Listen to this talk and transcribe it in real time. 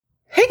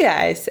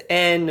guys,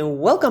 and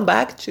welcome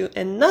back to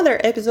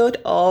another episode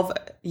of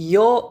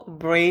Your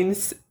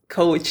Brains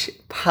Coach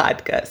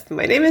podcast.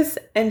 My name is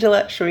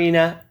Angela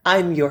Sharina.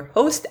 I'm your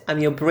host. I'm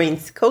your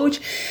brains coach,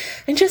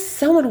 and just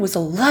someone with a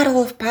lot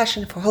of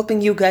passion for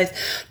helping you guys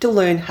to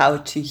learn how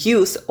to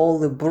use all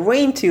the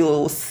brain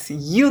tools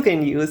you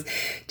can use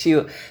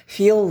to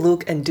feel,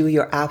 look, and do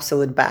your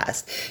absolute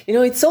best.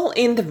 It's all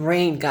in the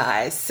brain,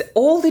 guys.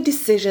 All the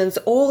decisions,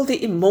 all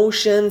the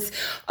emotions,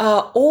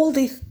 all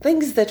the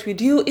things that we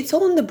do, it's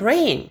all in the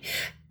brain.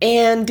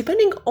 And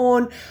depending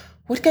on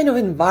what kind of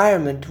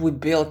environment we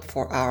build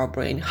for our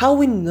brain, how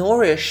we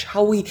nourish,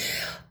 how we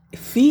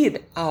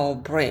feed our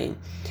brain,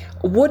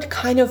 what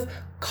kind of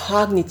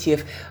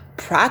cognitive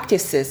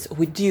practices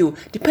we do,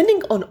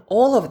 depending on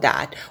all of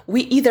that,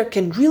 we either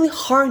can really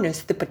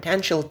harness the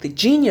potential, the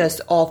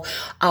genius of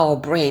our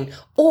brain,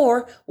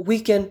 or we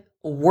can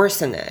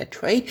worsen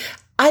it, right?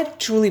 I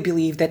truly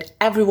believe that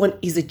everyone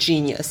is a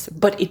genius,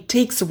 but it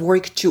takes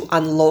work to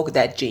unlock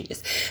that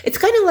genius. It's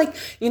kind of like,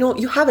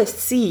 you have a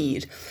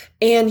seed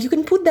and you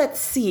can put that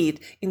seed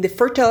in the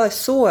fertile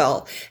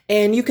soil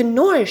and you can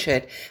nourish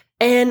it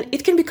and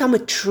it can become a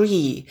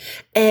tree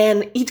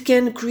and it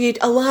can create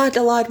a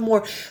lot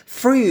more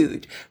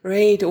fruit,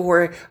 right?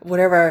 Or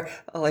whatever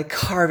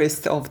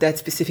harvest of that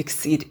specific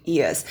seed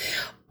is.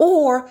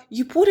 Or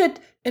you put it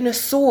in a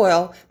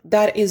soil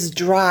that is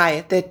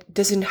dry, that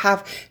doesn't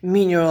have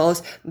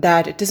minerals,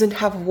 that doesn't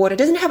have water,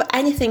 doesn't have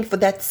anything for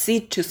that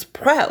seed to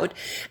sprout,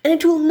 and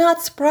it will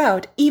not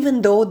sprout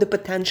even though the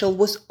potential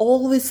was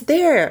always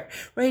there,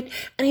 right?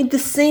 And it's the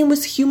same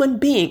with human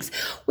beings.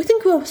 We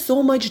think we are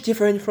so much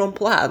different from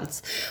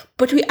plants,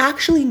 but we're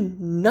actually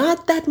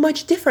not that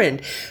much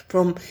different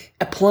from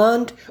a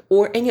plant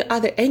or any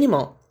other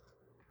animal.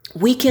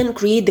 We can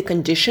create the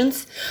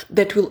conditions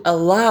that will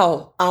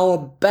allow our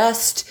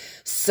best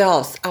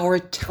selves, our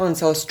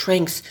talents, our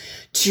strengths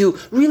to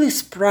really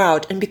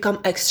sprout and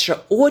become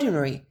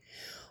extraordinary.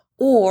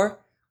 Or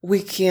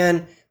we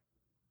can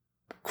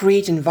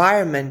create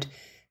environment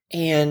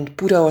and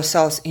put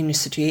ourselves in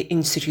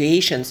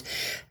situations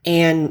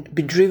and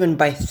be driven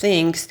by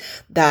things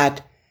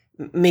that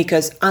make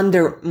us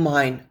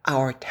undermine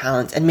our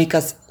talents and make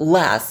us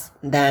less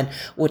than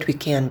what we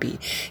can be.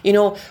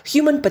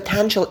 Human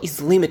potential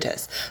is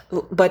limitless,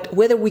 but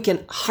whether we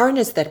can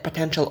harness that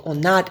potential or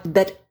not,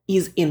 that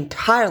is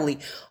entirely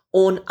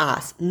on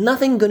us.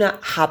 Nothing gonna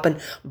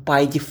happen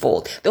by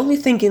default. The only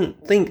thing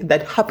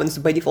that happens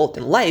by default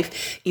in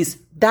life is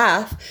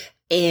death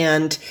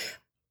and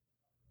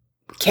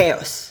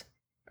chaos,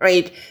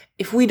 right?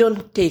 If we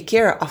don't take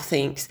care of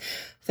things,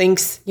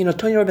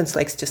 Tony Robbins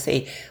likes to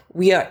say,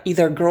 we are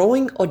either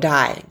growing or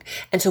dying.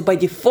 And so by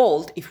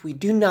default, if we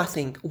do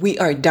nothing, we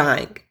are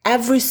dying.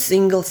 Every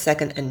single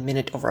second and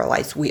minute of our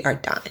lives, we are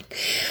dying.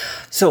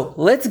 So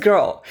let's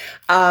grow.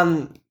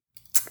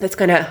 That's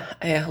kind of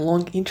a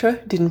long intro.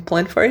 Didn't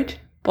plan for it,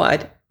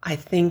 but I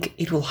think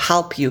it will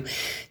help you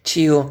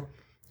to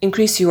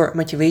increase your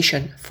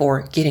motivation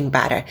for getting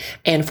better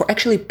and for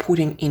actually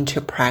putting into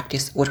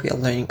practice what we are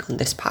learning on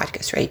this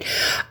podcast, right?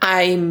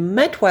 I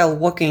met while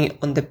walking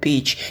on the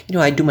beach.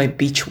 I do my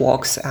beach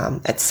walks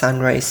at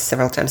sunrise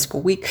several times per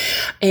week.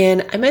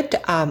 And I met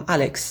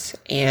Alex,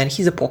 and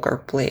he's a poker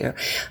player.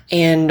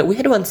 And we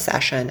had one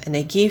session, and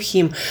I gave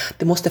him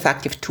the most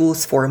effective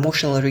tools for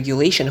emotional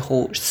regulation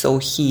so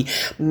he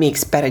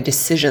makes better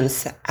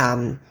decisions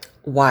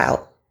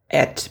while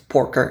at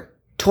poker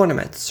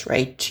tournaments,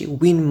 right? To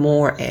win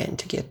more and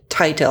to get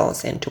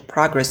titles and to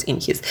progress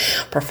in his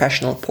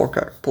professional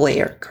poker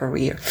player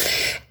career.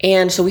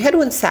 And so we had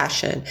one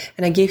session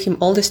and I gave him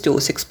all these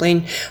tools,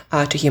 explained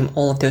to him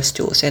all of those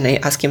tools. And I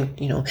asked him,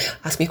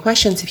 ask me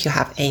questions. If you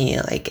have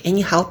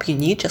any help you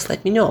need, just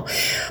let me know.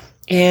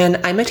 And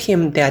I met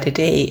him the other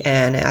day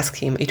and I asked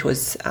him, it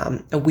was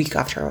a week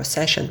after our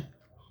session.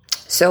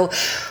 So,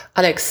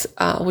 Alex,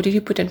 what did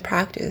you put in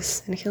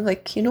practice? And he's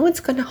like, it's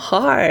kind of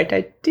hard.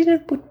 I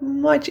didn't put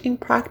much in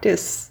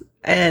practice.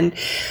 And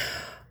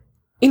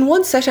in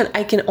one session,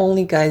 I can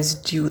only, guys,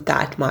 do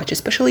that much,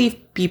 especially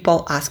if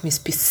people ask me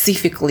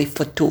specifically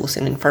for tools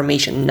and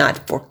information,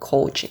 not for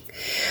coaching.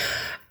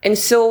 And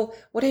so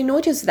what I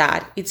noticed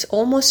that it's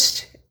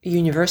almost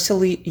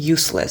universally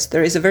useless.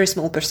 There is a very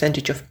small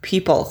percentage of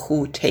people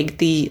who take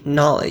the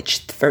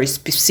knowledge, the very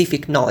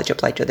specific knowledge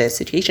applied to their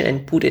situation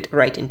and put it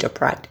right into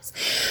practice.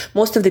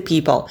 Most of the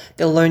people,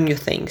 they learn new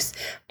things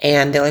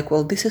and they're like,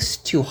 well, this is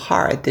too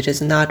hard. That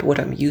is not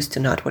what I'm used to,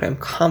 not what I'm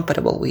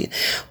comfortable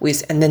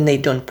with. And then they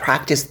don't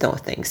practice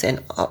those things.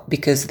 And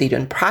because they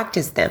don't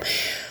practice them,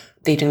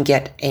 they don't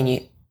get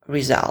any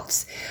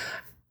results.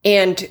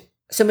 And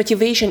so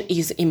motivation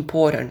is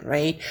important,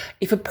 right?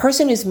 If a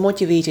person is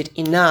motivated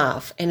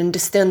enough and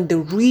understand the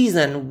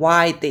reason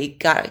why they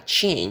gotta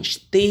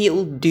change,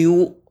 they'll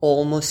do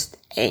almost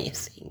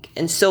anything.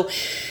 And so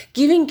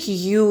giving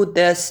you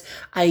this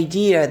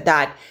idea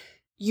that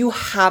you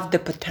have the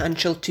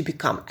potential to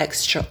become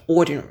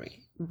extraordinary,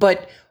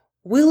 but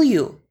will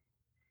you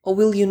or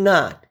will you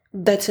not?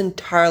 That's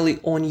entirely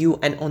on you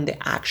and on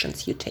the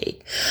actions you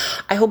take.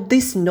 I hope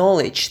this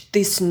knowledge,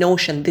 this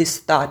notion, this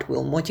thought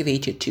will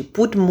motivate you to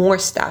put more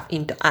stuff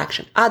into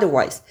action.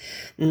 Otherwise,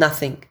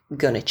 nothing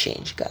gonna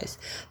change, guys.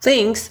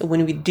 Things,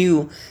 when we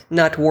do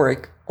not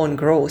work on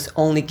growth,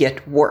 only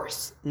get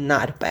worse,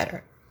 not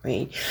better.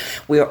 Right?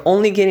 We are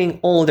only getting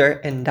older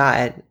and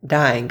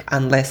dying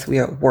unless we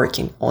are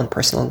working on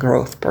personal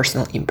growth,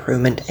 personal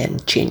improvement,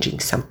 and changing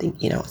something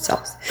in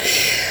ourselves.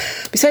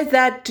 Besides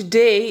that,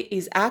 today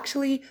is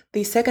actually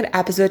the second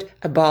episode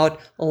about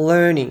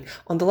learning.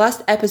 On the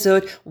last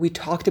episode, we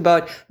talked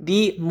about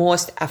the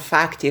most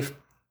effective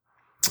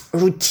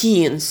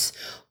routines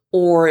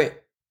or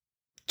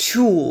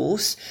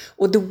tools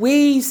or the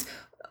ways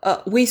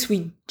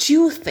we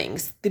do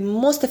things, the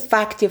most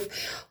effective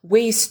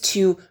ways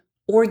to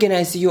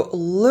organize your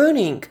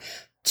learning,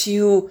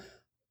 to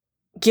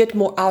get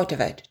more out of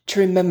it, to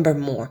remember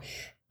more,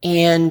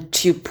 and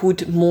to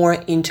put more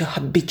into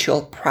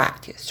habitual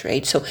practice,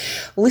 right? So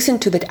listen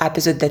to that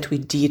episode that we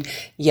did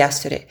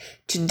yesterday.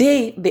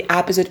 Today, the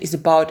episode is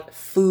about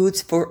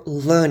foods for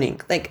learning.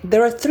 Like,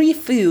 there are 3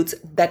 foods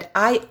that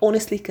I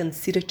honestly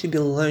consider to be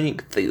learning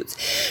foods,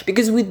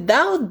 because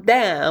without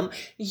them,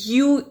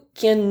 you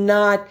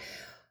cannot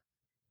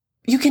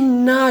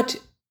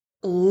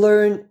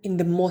learn in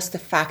the most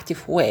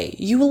effective way.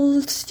 You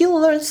will still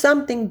learn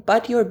something,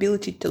 but your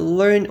ability to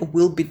learn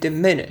will be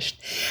diminished.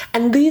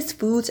 And these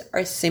foods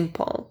are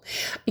simple,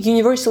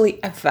 universally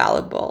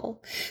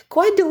available,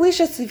 quite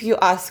delicious if you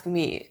ask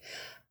me.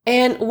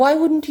 And why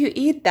wouldn't you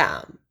eat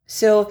them?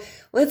 So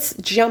let's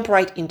jump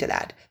right into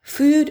that.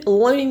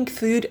 Learning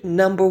food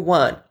number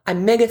 1,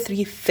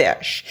 omega-3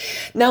 fish.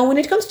 Now, when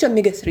it comes to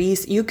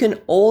omega-3s, you can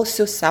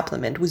also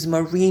supplement with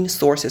marine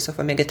sources of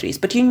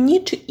omega-3s, but you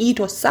need to eat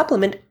or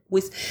supplement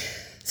with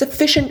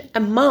sufficient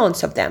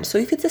amounts of them. So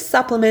if it's a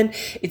supplement,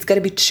 it's got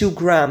to be 2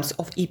 grams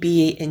of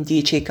EPA and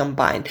DHA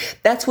combined.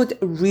 That's what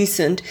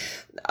recent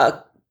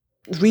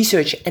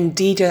research and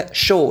data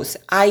shows.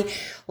 I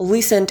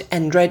listened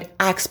and read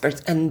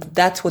experts, and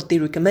that's what they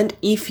recommend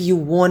if you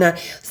want to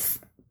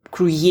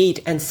create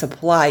and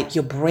supply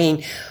your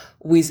brain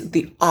with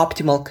the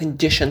optimal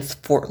conditions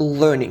for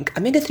learning.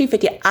 Omega-3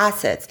 fatty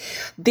acids,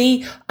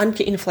 they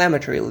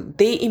anti-inflammatory,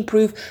 they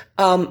improve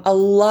a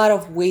lot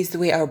of ways the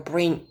way our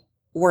brain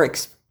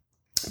works.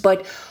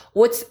 But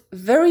what's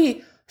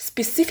very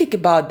specific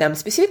about them,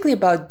 specifically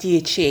about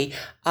DHA,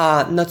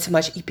 not so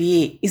much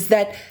EPA, is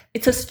that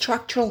it's a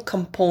structural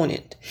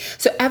component.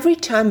 So every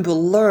time we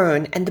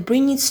learn, and the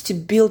brain needs to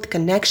build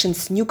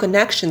connections, new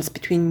connections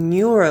between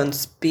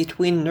neurons,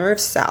 between nerve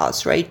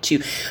cells, right?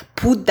 To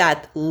put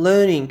that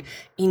learning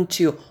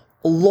into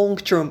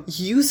long-term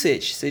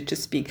usage, so to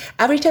speak.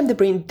 Every time the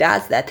brain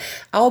does that,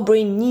 our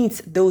brain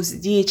needs those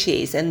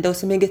DHAs and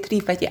those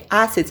omega-3 fatty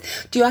acids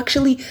to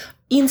actually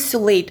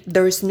insulate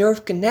those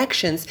nerve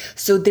connections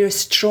so they're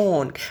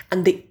strong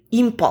and the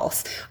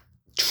impulse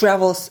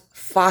travels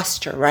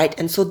faster, right?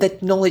 And so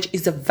that knowledge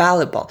is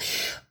available.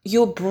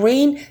 Your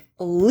brain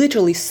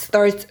literally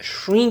starts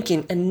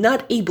shrinking and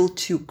not able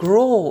to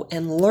grow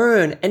and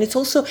learn. And it's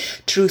also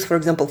true, for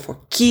example, for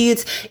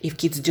kids. If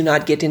kids do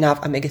not get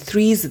enough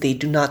omega-3s, they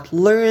do not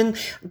learn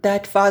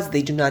that fast.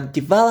 They do not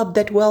develop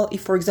that well.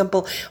 If, for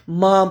example,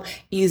 mom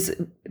is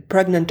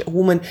pregnant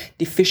woman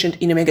deficient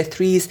in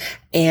omega-3s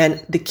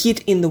and the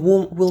kid in the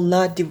womb will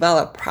not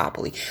develop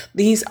properly.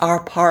 These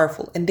are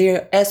powerful, and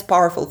they're as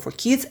powerful for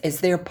kids as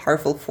they're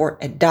powerful for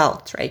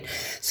adults, right?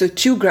 So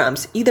 2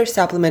 grams, either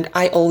supplement.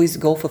 I always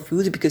go for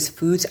foods because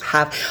foods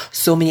have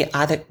so many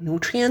other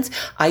nutrients.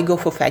 I go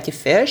for fatty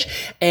fish,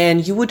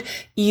 and you would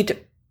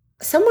eat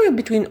somewhere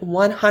between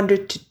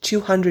 100 to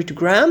 200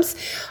 grams,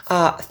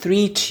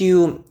 3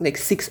 to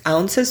 6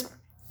 ounces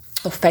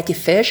of fatty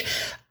fish,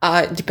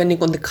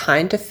 depending on the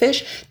kind of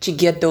fish, to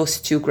get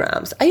those 2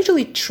 grams. I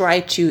usually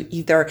try to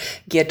either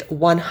get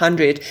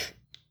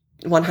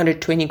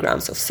 120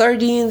 grams of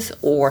sardines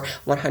or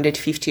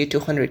 150 to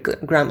 200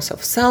 grams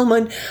of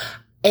salmon,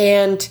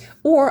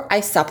 or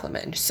I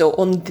supplement. So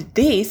on the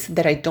days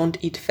that I don't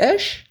eat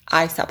fish,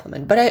 I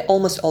supplement, but I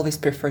almost always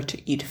prefer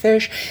to eat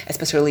fish,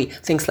 especially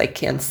things like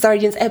canned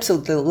sardines. I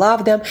absolutely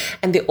love them.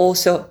 And they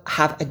also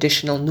have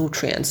additional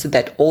nutrients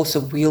that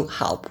also will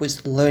help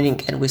with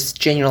learning and with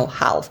general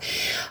health.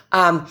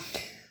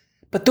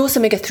 But those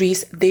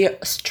omega-3s, they're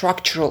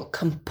structural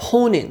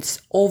components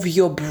of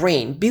your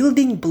brain,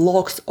 building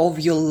blocks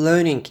of your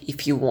learning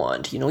if you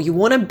want. You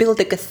want to build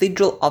a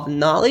cathedral of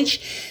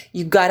knowledge,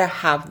 you gotta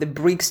have the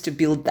bricks to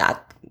build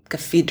that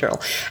cathedral.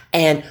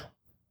 And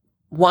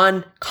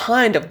one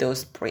kind of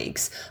those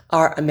bricks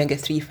are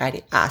omega-3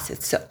 fatty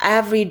acids. So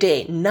every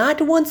day,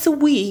 not once a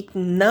week,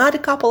 not a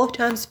couple of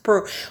times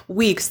per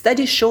week,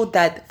 studies show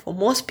that for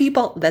most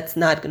people, that's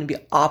not going to be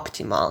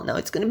optimal. Now,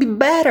 it's going to be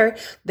better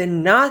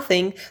than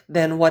nothing,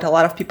 than what a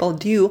lot of people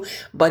do,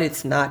 but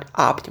it's not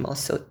optimal.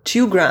 So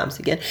 2 grams,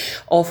 again,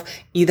 of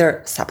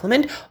either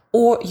supplement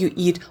or you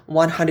eat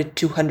 100,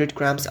 200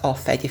 grams of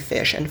fatty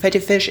fish. And fatty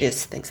fish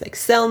is things like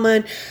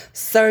salmon,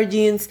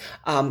 sardines,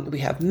 we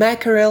have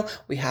mackerel,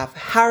 we have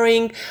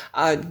herring.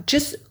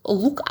 Just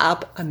look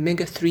up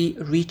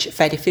omega-3 rich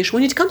fatty fish.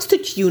 When it comes to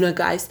tuna,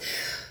 guys,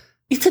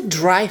 it's a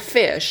dry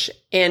fish,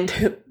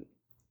 and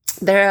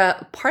there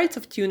are parts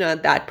of tuna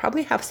that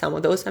probably have some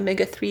of those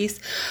omega-3s,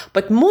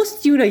 but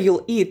most tuna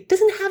you'll eat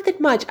doesn't have that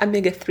much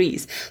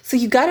omega-3s. So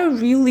you gotta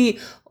really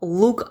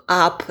look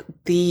up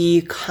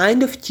the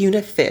kind of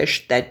tuna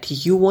fish that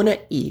you wanna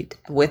eat,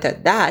 whether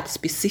that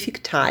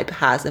specific type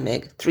has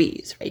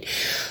omega-3s, right?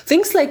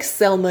 Things like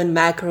salmon,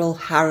 mackerel,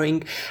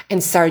 herring,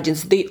 and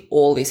sardines, they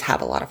always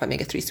have a lot of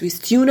omega-3s.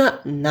 With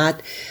tuna,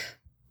 not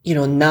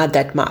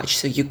that much.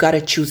 So you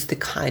gotta choose the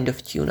kind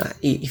of tuna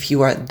if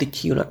you are the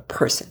tuna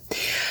person.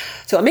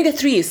 So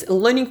omega-3 is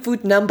learning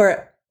food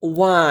number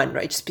 1,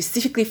 right?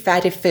 Specifically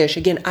fatty fish.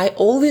 Again, I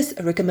always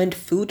recommend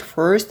food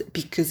first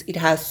because it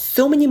has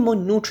so many more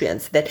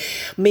nutrients that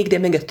make the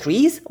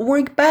omega-3s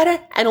work better,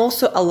 and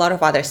also a lot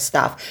of other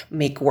stuff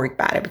make work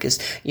better because,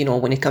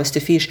 when it comes to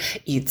fish,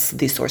 it's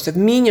the source of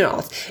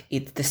minerals,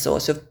 it's the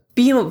source of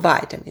B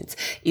vitamins,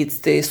 it's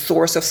the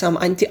source of some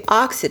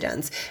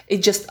antioxidants.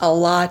 It's just a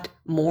lot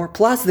more,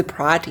 plus the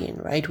protein,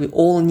 right? We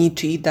all need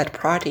to eat that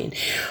protein.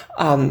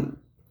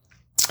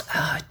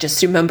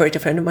 Just remembered, a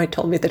friend of mine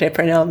told me that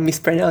I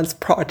mispronounce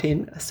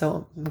protein,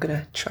 so I'm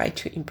gonna try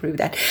to improve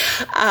that.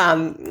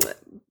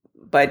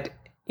 But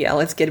yeah,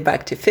 let's get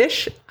back to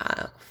fish.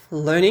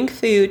 Learning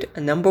food,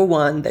 number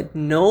 1, that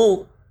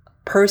no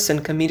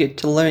person committed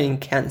to learning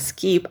can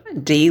skip: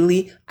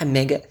 daily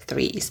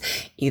omega-3s.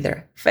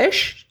 Either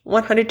fish,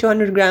 100,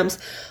 200 grams,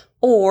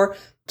 or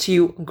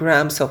 2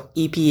 grams of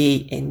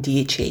EPA and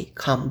DHA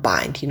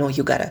combined.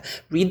 You gotta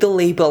read the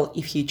label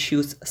if you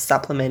choose a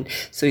supplement,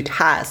 so it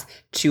has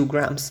 2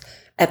 grams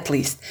at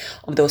least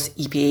of those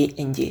EPA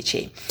and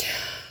DHA.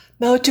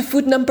 Now to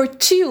food number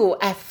 2.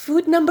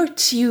 Food number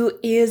 2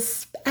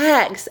 is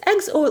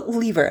eggs or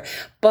liver.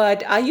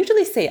 But I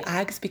usually say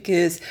eggs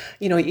because,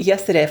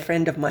 yesterday a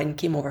friend of mine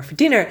came over for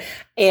dinner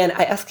and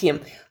I asked him,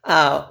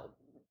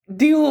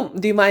 do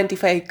you mind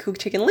if I cook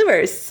chicken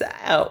livers,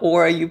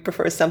 or you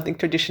prefer something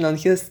traditional?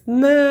 He goes,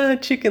 no,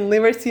 chicken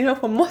livers,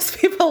 for most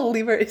people,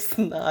 liver is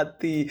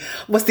not the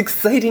most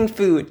exciting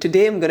food.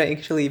 Today, I'm going to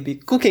actually be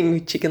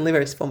cooking chicken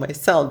livers for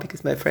myself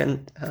because my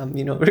friend,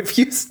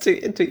 refused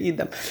to eat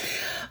them.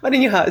 But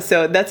anyhow,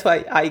 so that's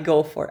why I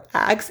go for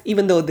eggs,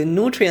 even though the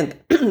nutrient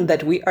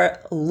that we are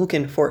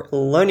looking for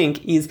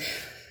learning is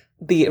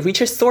the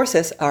richest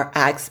sources are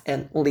eggs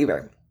and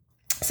liver.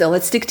 So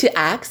let's stick to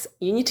eggs.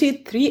 You need to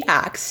eat 3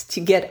 eggs to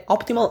get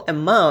optimal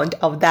amount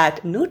of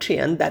that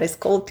nutrient that is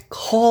called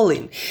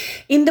choline.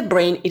 In the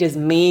brain, it is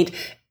made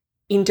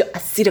into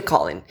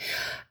acetylcholine.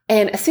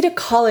 And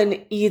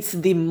acetylcholine is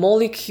the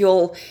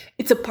molecule,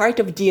 it's a part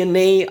of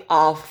DNA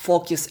of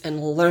focus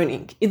and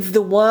learning. It's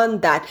the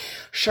one that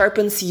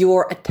sharpens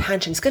your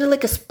attention. It's kind of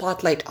like a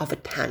spotlight of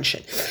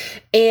attention.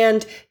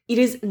 And it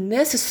is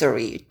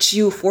necessary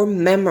to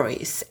form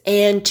memories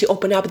and to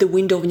open up the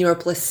window of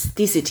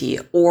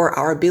neuroplasticity, or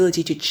our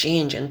ability to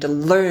change and to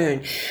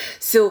learn.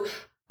 So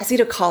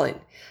acetylcholine.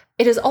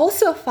 It is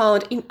also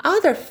found in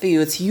other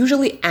foods,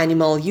 usually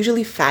animal,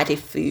 usually fatty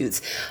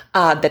foods,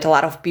 that a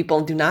lot of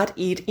people do not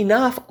eat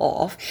enough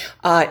of.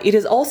 It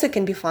is also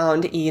can be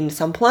found in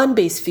some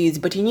plant-based foods,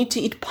 but you need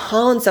to eat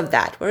pounds of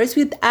that. Whereas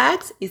with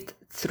eggs, it's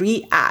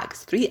 3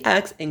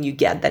 eggs, and you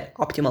get that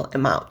optimal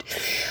amount.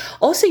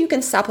 Also, you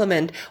can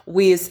supplement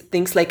with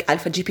things like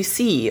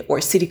alpha-GPC or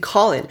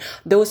acetylcholine.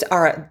 Those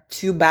are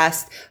 2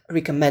 best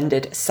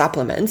recommended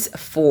supplements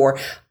for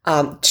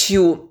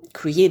to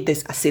create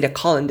this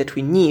acetylcholine that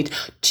we need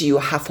to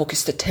have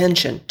focused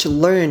attention, to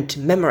learn, to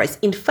memorize.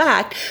 In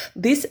fact,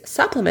 these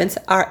supplements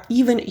are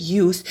even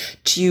used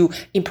to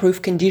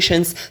improve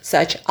conditions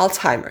such as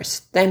Alzheimer's,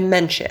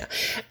 dementia.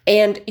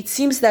 And it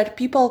seems that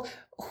people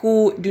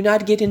who do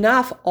not get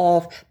enough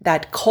of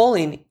that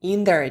choline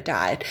in their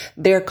diet,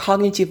 their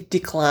cognitive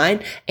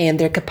decline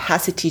and their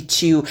capacity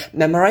to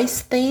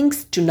memorize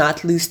things, to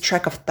not lose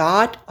track of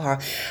thought, or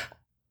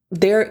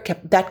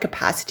that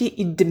capacity,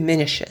 it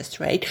diminishes,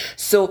 right?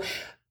 So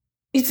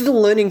it's the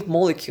learning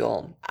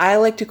molecule. I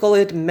like to call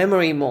it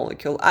memory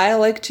molecule. I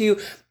like to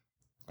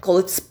call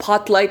it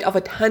spotlight of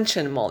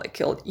attention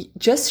molecule.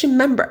 Just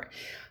remember,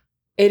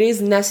 it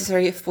is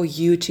necessary for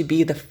you to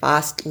be the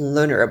fast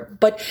learner,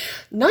 but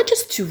not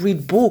just to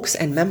read books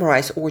and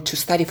memorize or to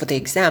study for the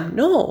exam.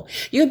 No,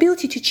 your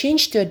ability to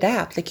change, to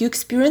adapt. Like you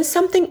experience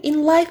something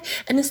in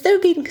life, and instead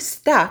of being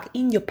stuck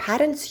in your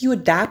patterns, you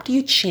adapt,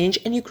 you change,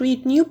 and you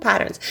create new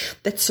patterns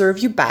that serve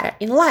you better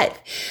in life.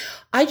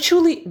 I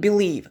truly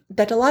believe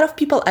that a lot of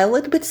people are a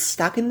little bit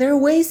stuck in their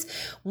ways.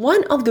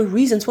 One of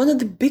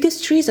the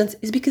biggest reasons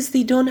is because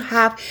they don't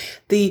have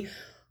the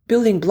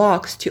building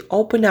blocks to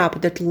open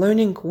up that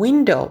learning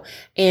window,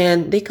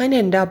 and they kind of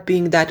end up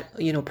being that,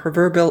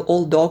 proverbial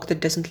old dog that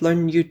doesn't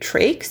learn new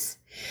tricks.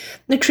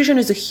 Nutrition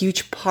is a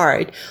huge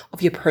part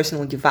of your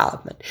personal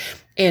development.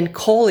 And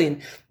choline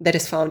that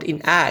is found in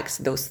eggs,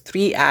 those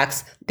 3 eggs,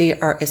 they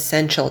are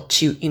essential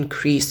to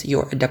increase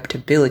your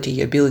adaptability,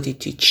 your ability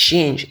to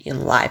change in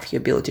life,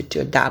 your ability to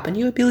adapt, and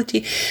your ability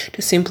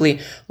to simply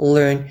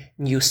learn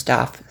new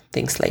stuff,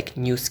 things like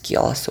new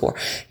skills, or,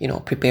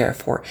 prepare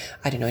for,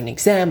 an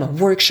exam, a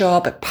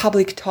workshop, a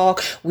public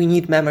talk. We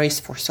need memories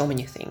for so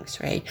many things,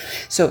 right?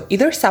 So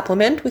either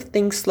supplement with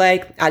things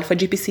like alpha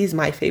GPC is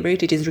my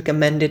favorite. It is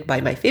recommended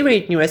by my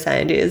favorite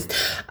neuroscientist,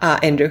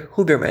 Andrew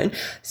Huberman.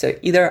 So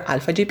either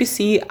alpha GPC,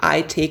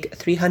 I take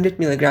 300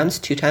 milligrams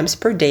 2 times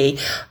per day,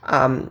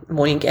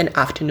 morning and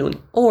afternoon,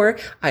 or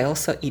I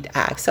also eat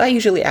eggs. So I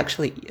usually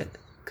actually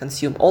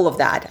consume all of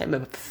that. I'm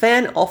a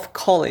fan of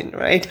choline,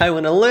 right? I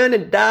want to learn,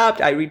 adapt.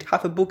 I read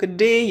half a book a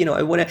day.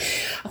 I want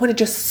to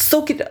just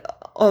suck it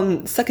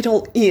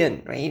all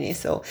in, right?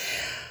 So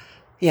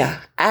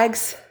yeah,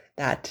 eggs,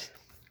 that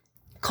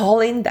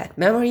choline, that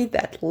memory,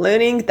 that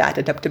learning, that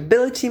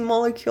adaptability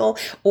molecule,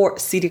 or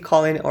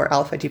acetylcholine or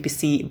alpha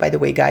GPC. By the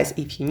way, guys,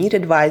 if you need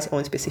advice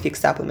on specific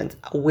supplements,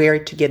 where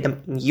to get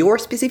them in your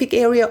specific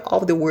area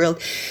of the world,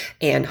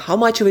 and how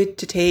much of it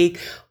to take,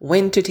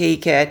 when to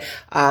take it.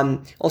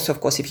 Also,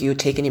 of course, if you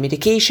take any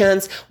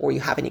medications or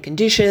you have any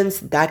conditions,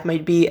 that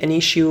might be an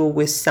issue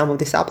with some of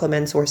the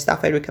supplements or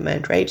stuff I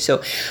recommend, right?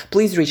 So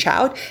please reach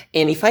out.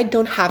 And if I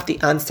don't have the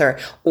answer,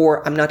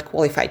 or I'm not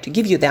qualified to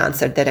give you the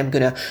answer, then I'm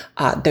going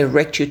to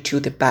direct you to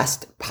the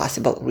best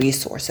possible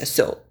resources.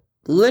 So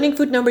learning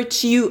food number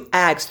 2,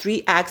 eggs,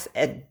 3 eggs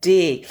a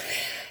day.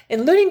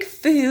 And learning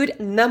food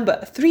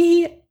number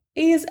 3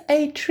 is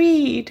a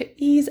treat,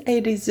 is a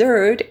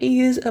dessert,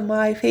 is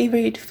my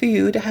favorite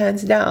food,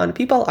 hands down.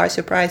 People are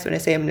surprised when I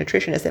say I'm a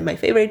nutritionist and my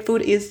favorite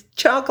food is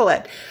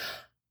chocolate.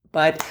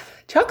 But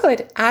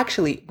chocolate,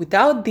 actually,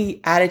 without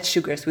the added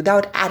sugars,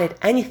 without added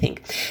anything,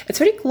 it's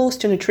very close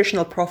to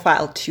nutritional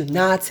profile to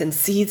nuts and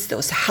seeds,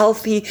 those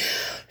healthy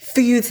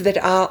foods that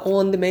are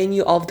on the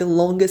menu of the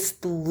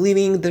longest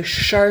living, the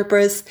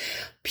sharpest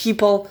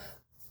people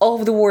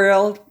of the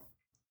world.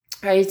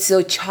 Right,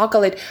 so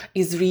chocolate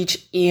is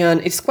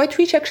it's quite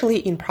rich actually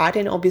in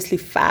protein. Obviously,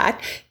 fat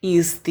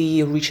is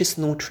the richest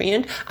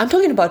nutrient. I'm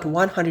talking about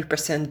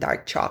 100%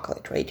 dark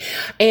chocolate, right?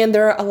 And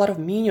there are a lot of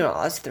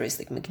minerals. There is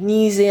like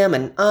magnesium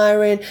and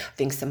iron, I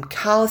think some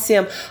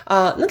calcium,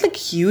 not like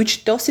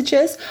huge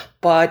dosages,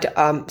 but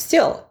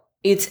still,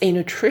 it's a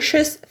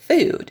nutritious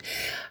food.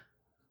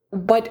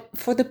 But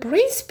for the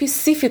brain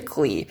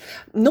specifically,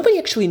 nobody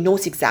actually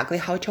knows exactly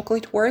how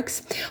chocolate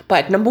works.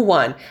 But number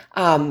one,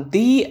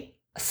 the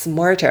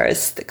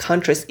smartest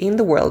countries in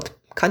the world,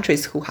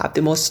 countries who have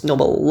the most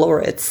Nobel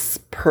laureates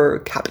per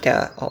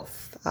capita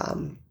of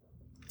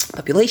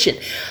population,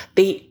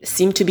 they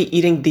seem to be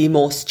eating the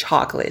most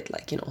chocolate,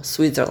 like,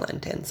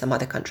 Switzerland and some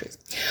other countries.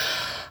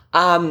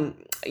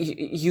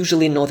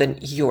 Usually Northern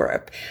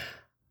Europe,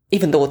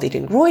 even though they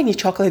didn't grow any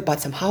chocolate, but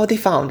somehow they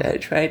found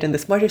it, right? And the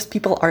smartest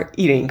people are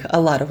eating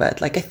a lot of it.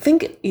 Like, I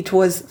think it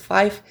was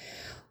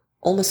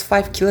almost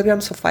 5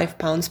 kilograms or 5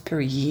 pounds per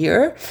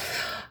year.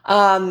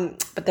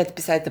 But that's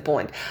beside the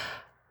point.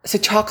 So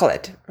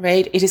chocolate,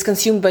 right? It is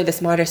consumed by the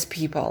smartest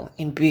people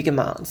in big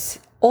amounts.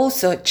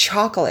 Also,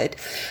 chocolate,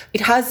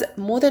 it has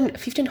more than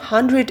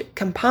 1,500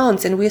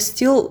 compounds, and we're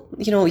still,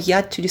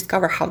 yet to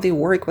discover how they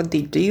work, what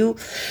they do.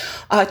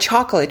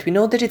 Chocolate, we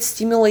know that it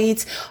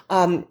stimulates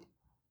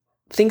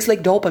things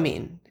like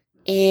dopamine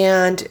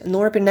and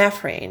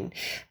norepinephrine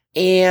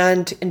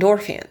and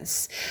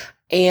endorphins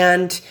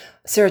and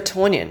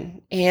serotonin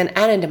and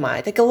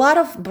anandamide, like a lot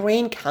of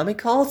brain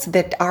chemicals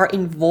that are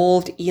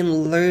involved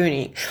in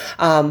learning,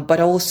 but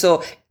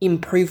also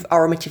improve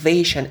our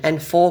motivation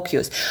and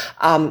focus.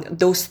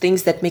 Those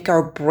things that make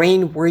our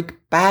brain work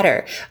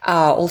better.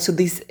 Also,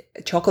 this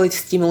chocolate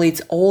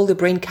stimulates all the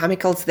brain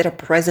chemicals that are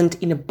present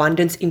in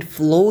abundance in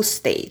flow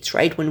states,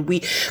 right? When we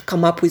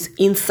come up with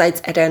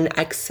insights at an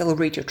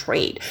accelerated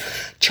rate.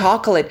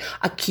 Chocolate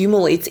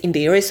accumulates in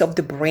the areas of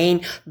the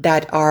brain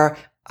that are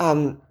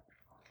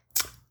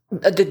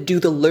that do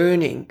the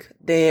learning,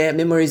 the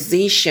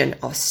memorization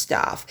of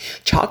stuff.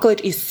 Chocolate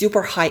is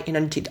super high in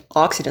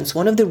antioxidants,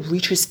 one of the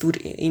richest food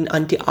in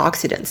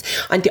antioxidants.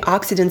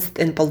 Antioxidants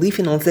and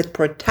polyphenols that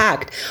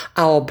protect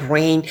our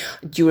brain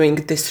during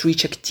this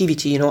rich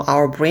activity.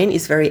 Our brain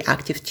is very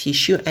active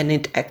tissue, and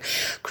it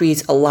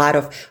creates a lot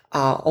of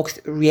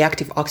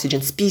reactive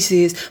oxygen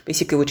species.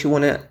 Basically, what you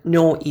want to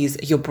know is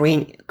your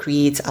brain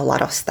creates a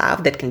lot of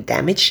stuff that can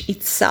damage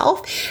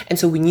itself. And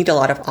so we need a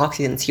lot of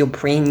oxidants. Your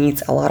brain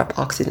needs a lot of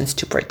oxidants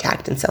to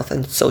protect itself.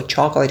 And so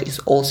chocolate is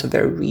also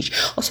very rich.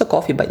 Also,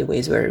 coffee, by the way,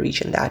 is very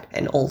rich in that,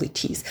 and all the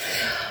teas.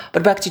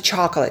 But back to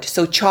chocolate.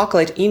 So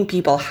chocolate in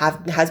people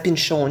has been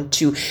shown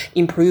to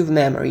improve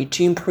memory,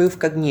 to improve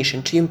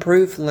cognition, to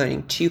improve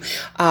learning, to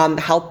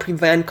help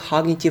prevent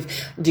cognitive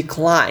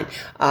decline.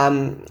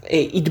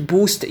 It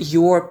boosts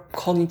your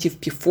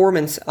cognitive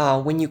performance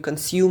when you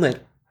consume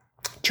it.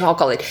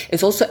 Chocolate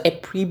is also a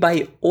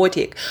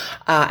prebiotic.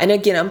 And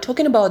again, I'm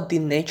talking about the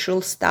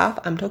natural stuff.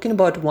 I'm talking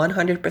about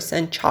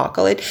 100%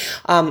 chocolate.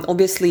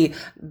 Obviously,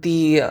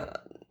 the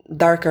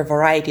darker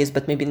varieties,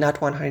 but maybe not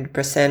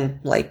 100%,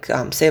 like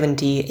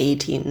 70,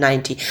 80,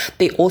 90.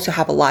 They also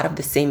have a lot of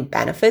the same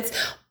benefits,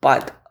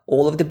 but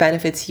all of the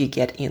benefits you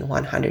get in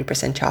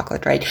 100%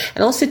 chocolate, right?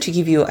 And also to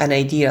give you an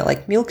idea,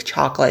 like milk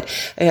chocolate,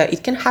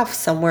 it can have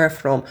somewhere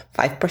from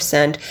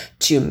 5%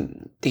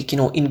 to,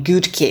 in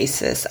good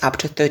cases, up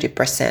to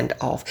 30%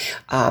 of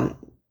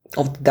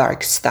the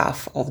dark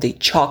stuff, of the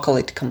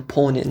chocolate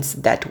components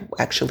that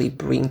actually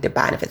bring the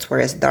benefits.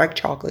 Whereas dark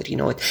chocolate,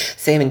 it's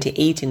 70,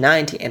 80,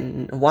 90,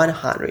 and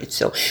 100.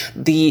 So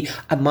the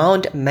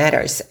amount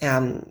matters.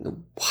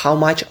 How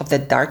much of the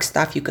dark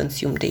stuff you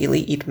consume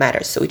daily, it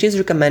matters. So it is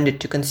recommended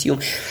to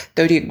consume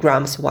 30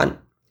 grams, 1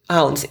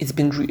 ounce. It's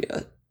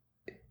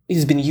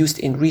been used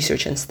in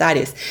research and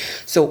studies.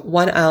 So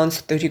 1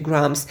 ounce, 30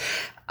 grams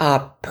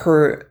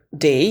per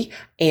day,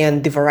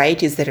 and the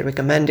varieties that are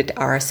recommended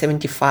are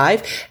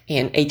 75,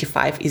 and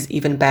 85 is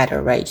even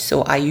better, right?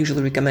 So I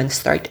usually recommend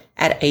start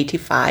at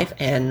 85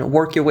 and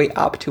work your way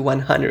up to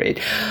 100.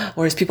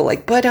 Whereas people are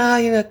like, but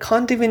I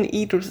can't even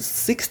eat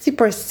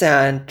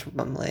 60%.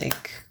 I'm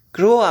like,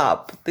 grow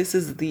up. This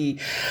is the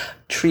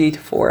treat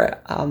for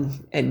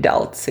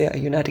adults.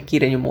 You're not a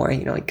kid anymore.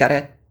 You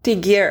gotta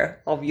take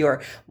care of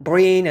your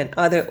brain and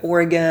other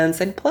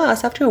organs. And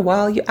plus, after a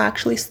while, you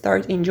actually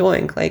start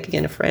enjoying. Like,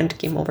 again, a friend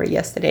came over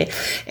yesterday,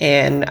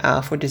 and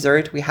for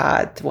dessert, we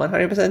had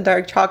 100%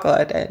 dark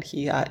chocolate, and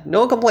he had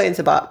no complaints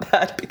about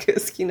that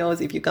because he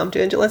knows if you come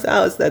to Angela's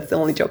house, that's the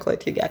only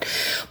chocolate you get.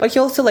 But he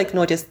also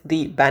noticed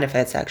the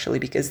benefits, actually,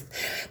 because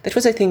that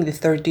was, I think, the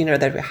third dinner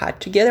that we had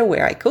together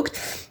where I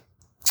cooked.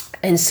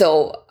 And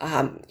so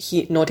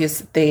he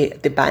noticed the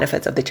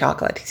benefits of the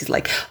chocolate. He's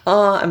like,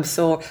 I'm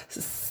so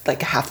I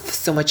have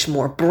so much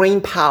more brain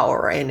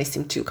power, and I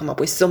seem to come up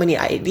with so many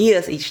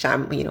ideas each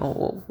time,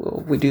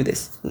 we do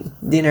this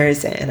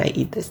dinners and I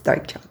eat this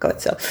dark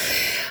chocolate. So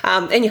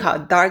anyhow,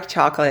 dark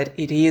chocolate,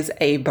 it is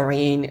a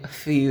brain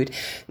food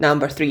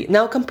number 3.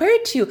 Now,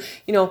 compared to,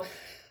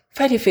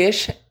 fatty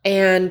fish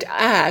and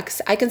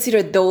eggs, I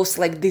consider those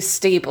like these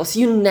staples.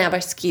 You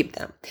never skip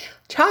them.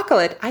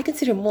 Chocolate, I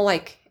consider more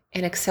like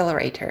an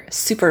accelerator,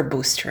 super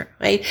booster,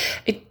 right?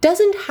 It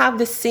doesn't have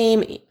the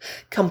same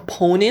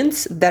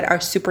components that are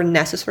super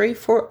necessary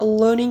for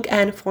learning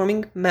and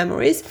forming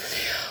memories,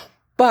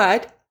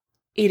 but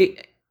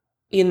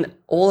in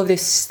all of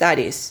these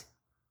studies,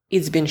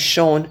 it's been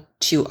shown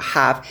to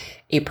have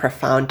a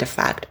profound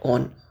effect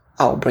on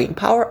our brain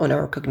power, on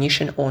our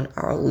cognition, on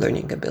our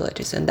learning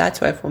abilities. And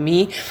that's why for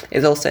me,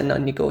 it's also a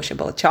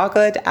non-negotiable.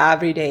 Chocolate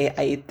every day.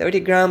 I eat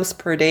 30 grams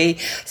per day.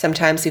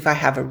 Sometimes if I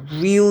have a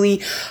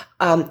really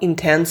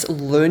intense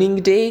learning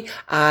day,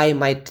 I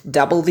might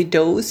double the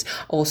dose.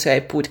 Also,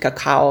 I put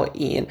cacao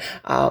in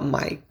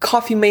my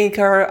coffee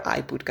maker.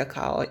 I put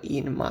cacao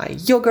in my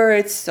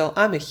yogurts. So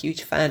I'm a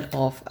huge fan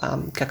of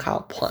cacao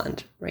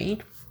plant,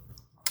 right?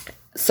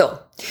 So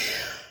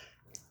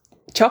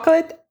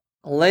chocolate,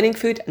 learning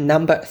food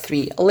number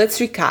 3. Let's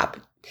recap.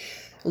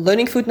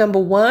 Learning food number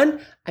 1,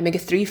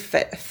 omega-3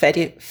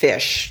 fatty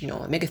fish.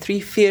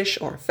 Omega-3 fish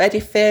or fatty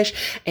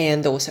fish,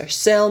 and those are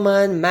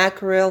salmon,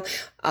 mackerel,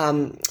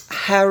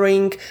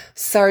 herring,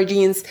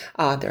 sardines.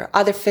 There are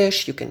other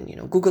fish. You can,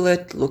 Google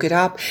it, look it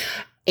up.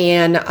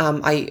 And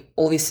I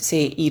always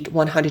say eat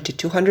 100 to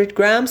 200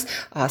 grams.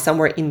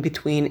 Somewhere in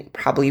between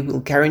probably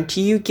will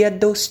guarantee you get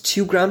those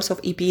 2 grams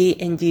of EPA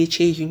and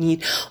DHA you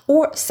need,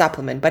 or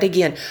supplement. But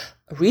again,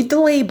 read the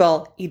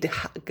label. It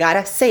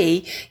gotta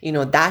say,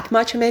 that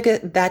much omega,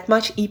 that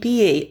much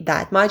EPA,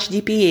 that much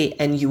DPA,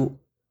 and you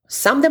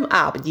sum them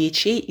up.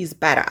 DHA is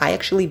better. I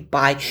actually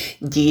buy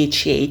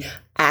DHA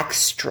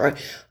extra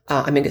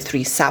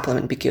omega-3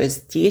 supplement because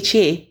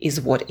DHA is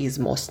what is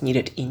most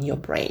needed in your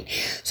brain.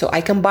 So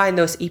I combine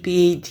those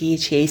EPA,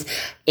 DHAs,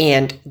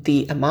 and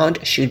the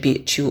amount should be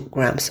 2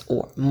 grams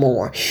or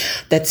more.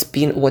 That's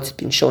been what's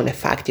been shown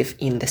effective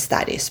in the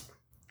studies.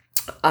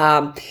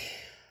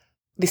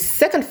 The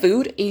second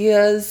food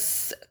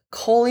is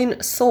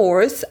choline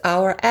source,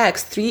 our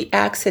eggs, 3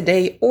 eggs a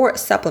day, or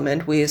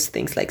supplement with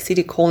things like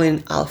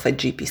citicoline, alpha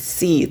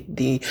GPC,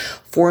 the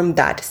form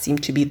that seem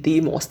to be the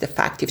most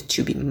effective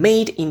to be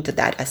made into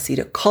that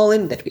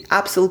acetylcholine that we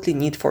absolutely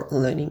need for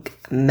learning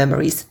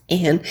memories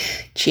and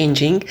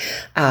changing,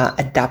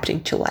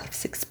 adapting to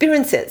life's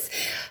experiences.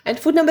 And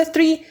food number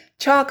 3,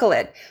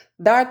 chocolate.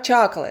 Dark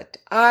chocolate.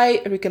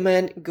 I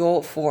recommend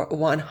go for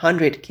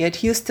 100.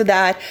 Get used to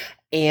that,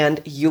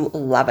 and you'll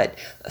love it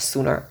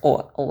sooner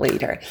or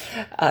later.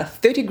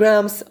 30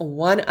 grams,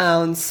 1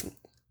 ounce.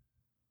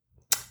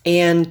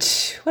 And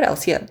what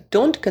else? Yeah,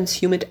 don't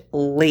consume it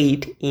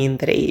late in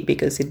the day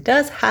because it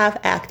does have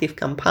active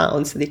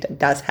compounds. It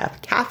does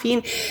have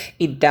caffeine.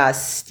 It does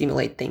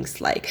stimulate things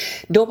like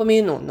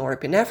dopamine or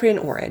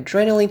norepinephrine or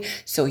adrenaline.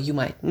 So you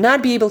might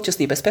not be able to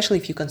sleep, especially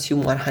if you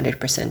consume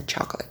 100%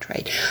 chocolate,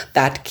 right?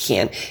 That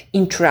can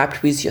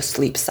interrupt with your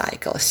sleep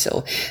cycle.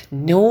 So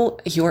know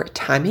your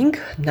timing,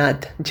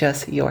 not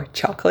just your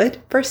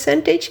chocolate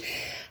percentage.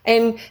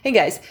 And hey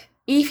guys,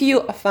 If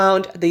you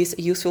found this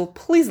useful,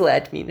 please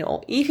let me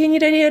know. If you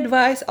need any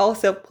advice,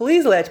 also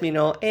please let me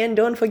know. And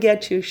don't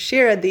forget to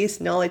share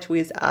this knowledge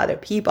with other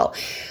people.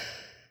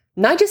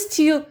 Not just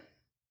to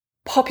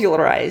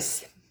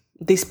popularize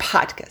this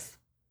podcast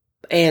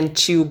and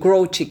to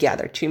grow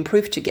together, to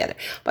improve together,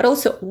 but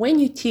also when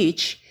you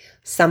teach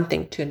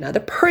something to another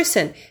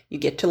person, you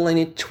get to learn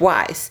it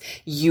twice.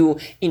 You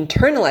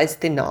internalize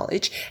the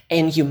knowledge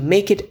and you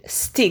make it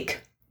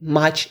stick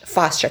much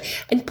faster.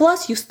 And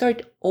plus you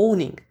start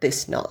owning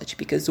this knowledge,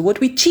 because what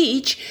we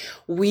teach,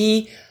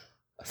 we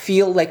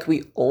feel like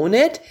we own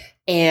it.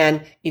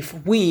 And if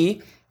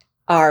we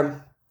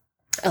are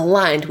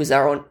aligned with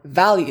our own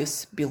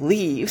values,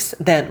 beliefs,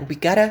 then we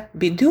gotta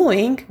be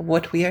doing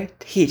what we are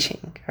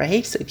teaching,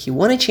 right? So if you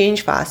want to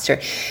change faster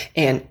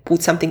and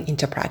put something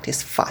into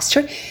practice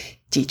faster,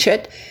 teach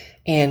it,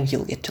 and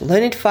you'll get to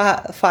learn it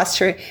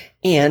faster,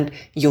 and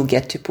you'll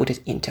get to put it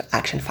into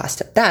action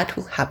faster. That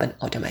will happen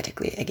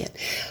automatically again.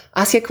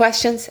 Ask your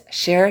questions,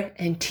 share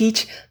and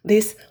teach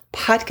this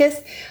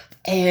podcast.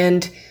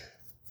 And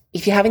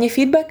if you have any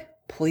feedback,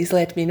 please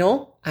let me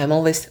know. I'm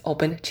always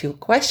open to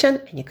question,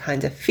 any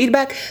kinds of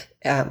feedback,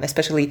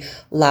 especially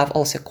love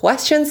also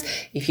questions.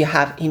 If you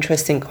have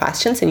interesting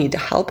questions and need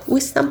help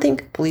with something,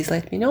 please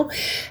let me know.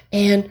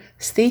 And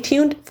stay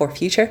tuned for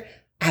future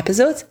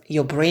episodes.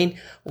 Your brain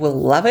will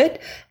love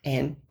it.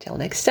 And till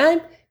next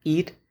time,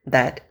 eat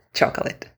that chocolate.